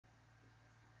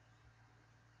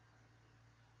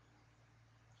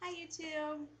Hi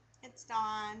YouTube, it's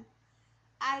Dawn.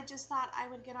 I just thought I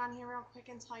would get on here real quick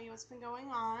and tell you what's been going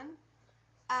on.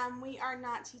 We are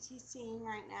not TTCing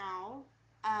right now.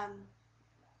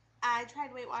 I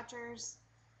tried Weight Watchers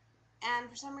and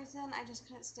for some reason I just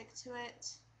couldn't stick to it.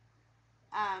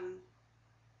 Um,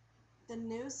 the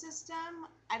new system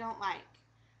I don't like,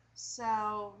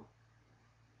 so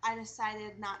I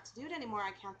decided not to do it anymore.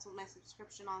 I canceled my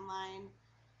subscription online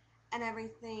and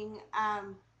everything.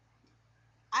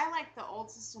 I like the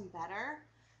old system better,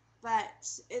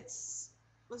 but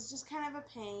was just kind of a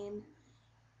pain.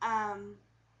 And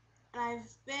I've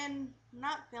been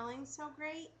not feeling so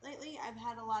great lately. I've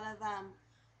had a lot of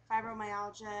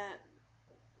fibromyalgia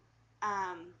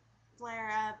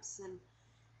flare-ups, and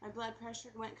my blood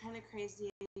pressure went kind of crazy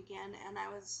again. And I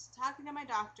was talking to my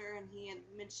doctor, and he had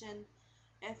mentioned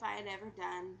if I had ever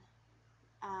done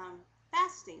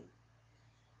fasting.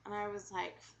 And I was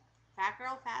like, fat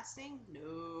girl fasting?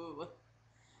 No.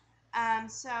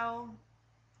 So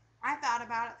I thought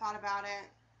about it,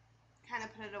 kind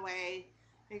of put it away,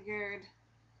 figured,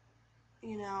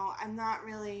 I'm not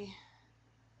really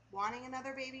wanting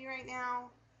another baby right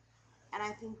now. And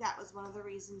I think that was one of the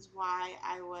reasons why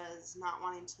I was not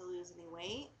wanting to lose any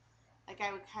weight. Like,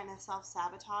 I would kind of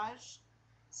self-sabotage.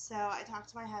 So I talked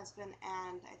to my husband,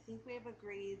 and I think we have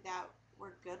agreed that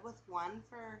we're good with one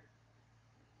for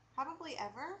probably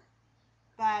ever,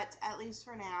 but at least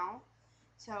for now.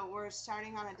 So we're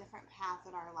starting on a different path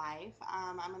in our life.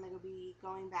 I'm going to be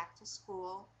going back to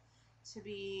school to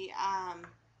be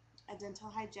a dental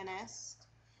hygienist,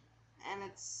 and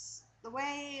it's the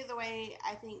way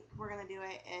I think we're going to do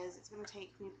it is it's going to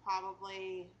take me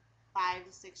probably 5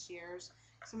 to 6 years.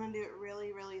 So I'm going to do it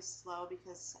really, really slow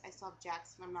because I still have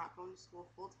Jackson. I'm not going to school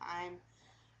full time.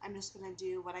 I'm just going to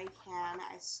do what I can.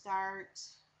 I start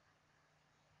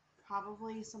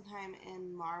probably sometime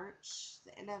in March,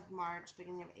 the end of March,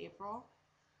 beginning of April.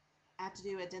 I have to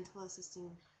do a dental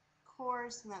assisting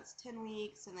course, and that's 10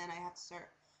 weeks, and then I have to start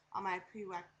all my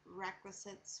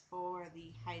prerequisites for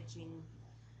the hygiene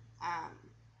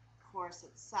course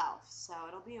itself. So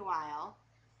it'll be a while.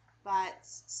 But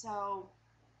so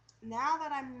now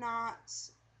that I'm not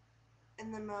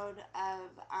in the mode of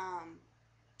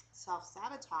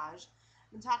self-sabotage,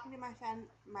 I've been talking to my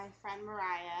friend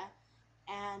Mariah,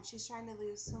 and she's trying to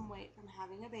lose some weight from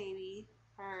having a baby,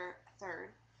 her third,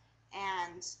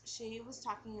 and she was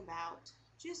talking about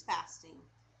juice fasting.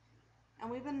 And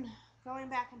we've been going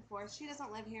back and forth. She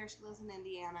doesn't live here, she lives in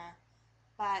Indiana,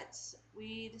 but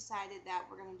we decided that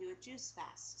we're going to do a juice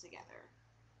fast together.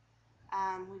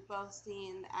 We've both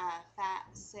seen Fat,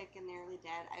 Sick, and Nearly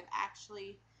Dead.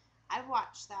 I've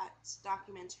watched that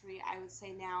documentary, I would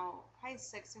say now, probably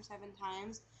 6 or 7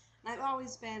 times, and I've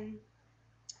always been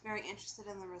very interested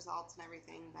in the results and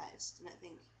everything, but I just didn't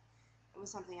think it was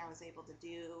something I was able to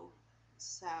do,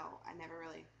 so I never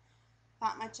really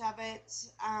thought much of it.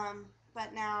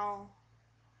 But now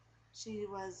she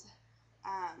was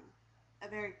a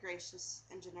very gracious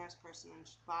and generous person, and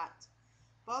she bought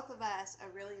both of us a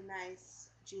really nice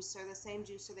juicer, the same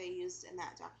juicer they used in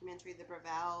that documentary, the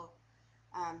Breville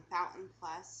Fountain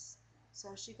Plus. So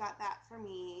she got that for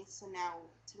me. So now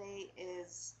today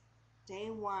is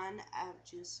day 1 of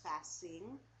juice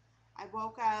fasting. I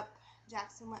woke up,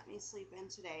 Jackson let me sleep in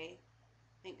today,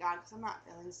 thank God, because I'm not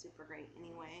feeling super great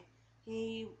anyway.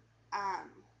 He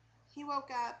woke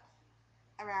up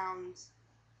around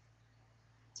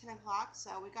 10 o'clock,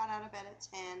 so we got out of bed at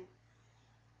 10.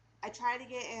 I try to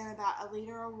get in about a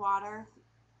liter of water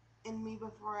in me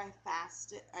before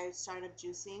I started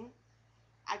juicing.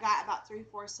 I got about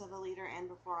 3/4 of a liter in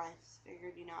before I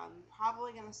figured, I'm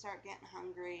probably going to start getting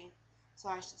hungry, so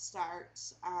I should start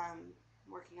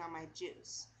working on my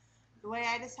juice. The way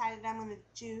I decided I'm going to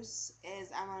juice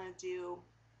is I'm going to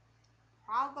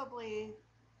probably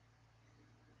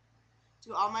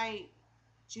do all my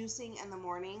juicing in the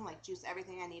morning, like juice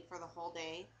everything I need for the whole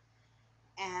day,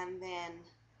 and then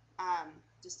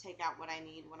just take out what I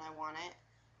need when I want it,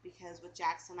 because with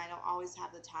Jackson I don't always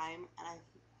have the time, and I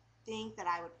think that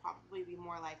I would probably be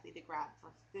more likely to grab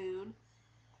for food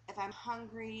if I'm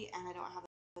hungry and I don't have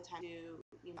the time to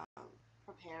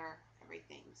prepare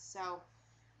everything. So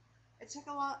it took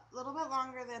a little bit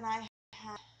longer than I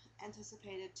had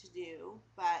anticipated to do,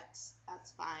 but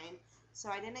that's fine. So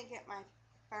I didn't get my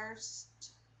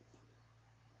first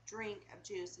drink of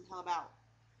juice until about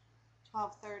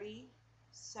 12:30,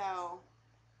 so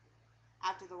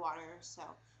after the water.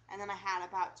 And then I had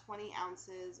about 20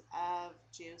 ounces of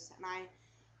juice, and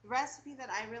the recipe that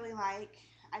I really like,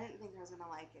 I didn't think I was going to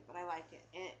like it, but I like it.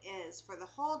 It is, for the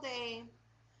whole day,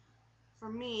 for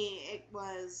me, it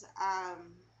was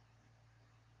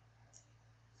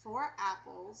 4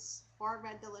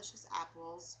 red delicious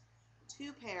apples,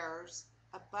 2 pears,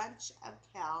 a bunch of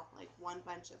kale, like 1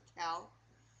 bunch of kale,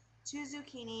 2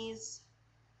 zucchinis,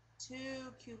 2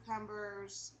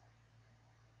 cucumbers,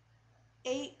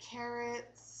 8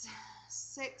 carrots,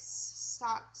 6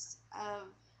 stalks of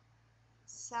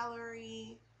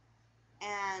celery,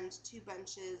 and 2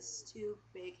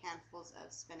 big handfuls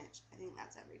of spinach. I think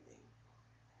that's everything.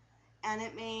 And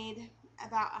it made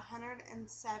about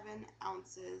 107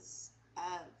 ounces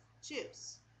of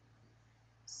juice.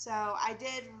 So I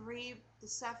did the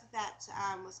stuff that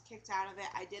was kicked out of it,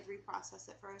 I did reprocess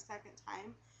it for a second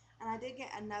time, and I did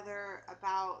get another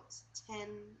about 10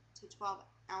 to 12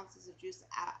 ounces of juice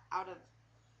out of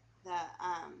the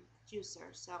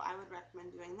juicer. So I would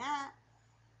recommend doing that.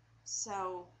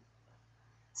 So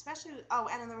especially, oh,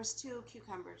 and then there was 2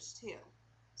 cucumbers too.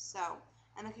 So,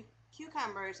 and the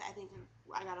cucumbers, I think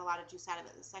I got a lot of juice out of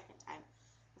it the second time.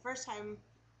 The first time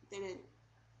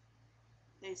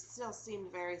they still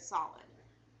seemed very solid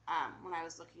when I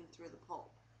was looking through the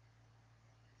pulp.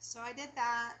 So I did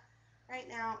that. Right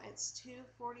now it's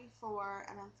 2:44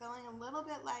 and I'm feeling a little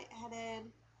bit lightheaded,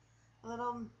 a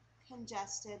little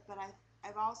congested, but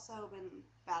I've also been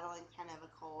battling kind of a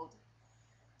cold.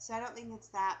 So I don't think it's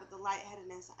that, but the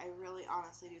lightheadedness, I really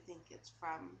honestly do think it's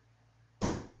from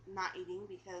not eating,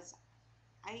 because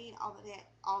I eat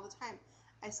all the time.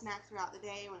 I snack throughout the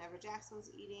day whenever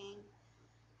Jackson's eating.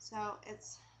 So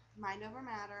it's mind over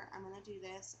matter. I'm going to do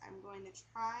this. I'm going to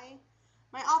try.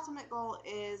 My ultimate goal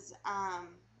is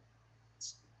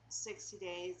 60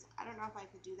 days. I don't know if I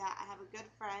could do that. I have a good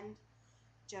friend,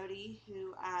 Jody,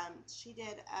 who she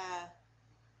did a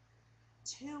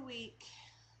 2-week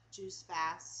juice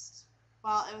fast.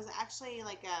 Well, it was actually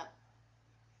like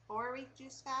a 4-week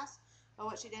juice fast, but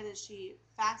what she did is she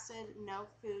fasted, no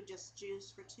food, just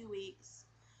juice for 2 weeks,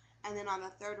 and then on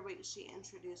the 3rd week she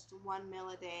introduced 1 meal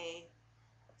a day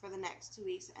for the next 2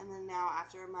 weeks, and then now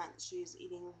after a month she's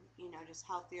eating, just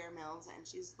healthier meals, and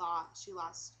she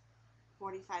lost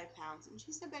 45 pounds, and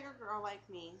she's a bigger girl like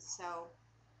me, so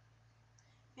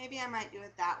maybe I might do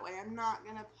it that way. I'm not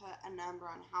going to put a number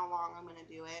on how long I'm going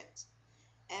to do it.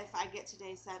 If I get to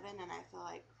day 7 and I feel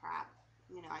like crap,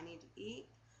 I need to eat,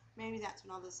 maybe that's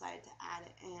when I'll decide to add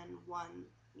it in 1,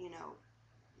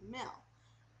 meal.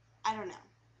 I don't know.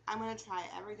 I'm going to try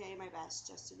every day my best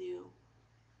just to do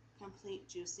complete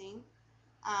juicing.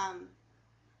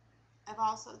 I've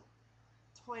also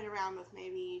toyed around with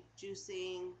maybe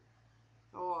juicing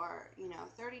for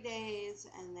 30 days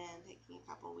and then taking a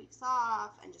couple weeks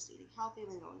off and just eating healthy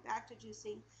and then going back to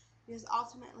juicing, because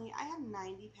ultimately I have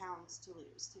 90 pounds to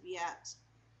lose to be at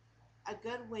a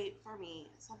good weight for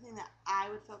me, something that I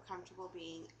would feel comfortable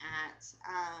being at.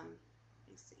 Let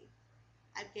me see,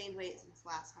 I've gained weight since the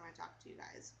last time I talked to you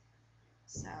guys,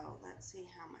 so let's see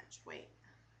how much weight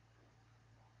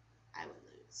I would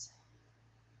lose,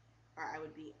 or I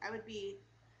would be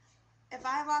if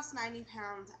I lost 90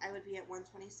 pounds, I would be at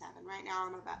 127. Right now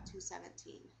I'm about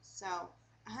 217. So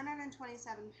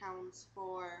 127 pounds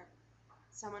for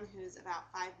someone who's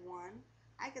about 5'1".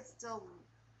 I could still,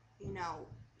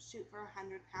 shoot for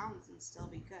 100 pounds and still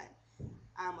be good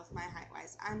with my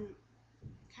height-wise. I'm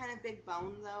kind of big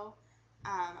bone though.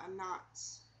 I'm not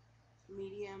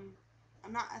medium.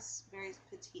 I'm not a very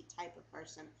petite type of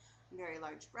person. I'm very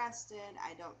large-breasted.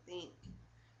 I don't think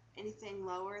anything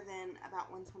lower than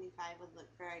about 125 would look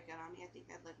very good on me. I think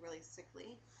I'd look really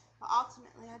sickly. But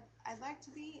ultimately, I'd like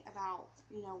to be about,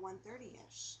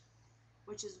 130-ish,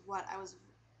 which is what I was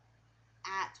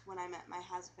at when I met my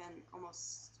husband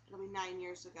it'll be 9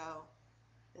 years ago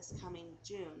this coming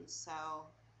June. So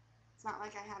it's not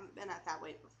like I haven't been at that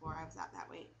weight before. I was at that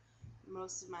weight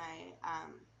most of my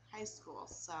high school.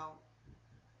 So,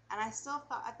 and I still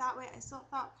felt at that weight, I still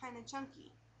felt kind of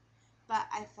chunky, but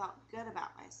I felt good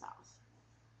about myself.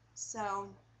 So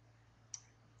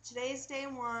today's day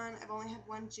 1. I've only had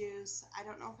 1 juice. I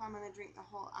don't know if I'm going to drink the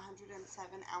whole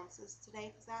 107 ounces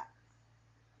today, because that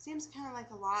seems kind of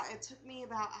like a lot. It took me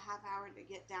about a half hour to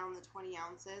get down the 20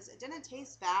 ounces. It didn't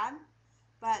taste bad,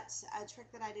 but a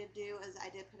trick that I did do is I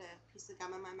did put a piece of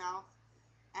gum in my mouth,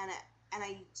 and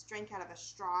I drank out of a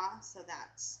straw, so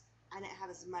that I didn't have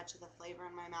as much of the flavor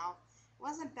in my mouth. It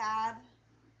wasn't bad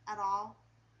at all.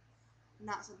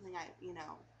 Not something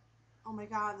oh my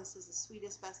god, this is the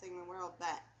sweetest, best thing in the world,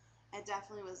 but it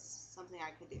definitely was something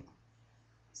I could do.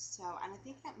 So, and I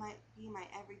think that might be my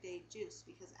everyday juice,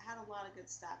 because it had a lot of good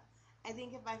stuff. I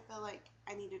think if I feel like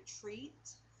I need a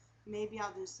treat, maybe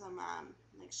I'll do some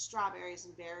like strawberries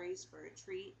and berries for a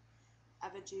treat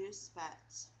of a juice, but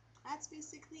that's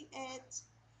basically it.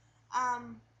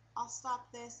 I'll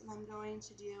stop this, and I'm going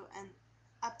to do an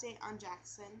update on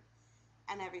Jackson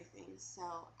and everything. So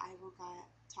I will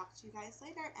talk to you guys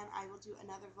later, and I will do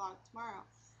another vlog tomorrow.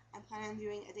 I'm planning on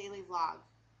doing a daily vlog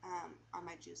on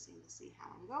my juicing to see how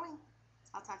I'm going.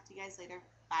 I'll talk to you guys later.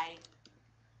 Bye.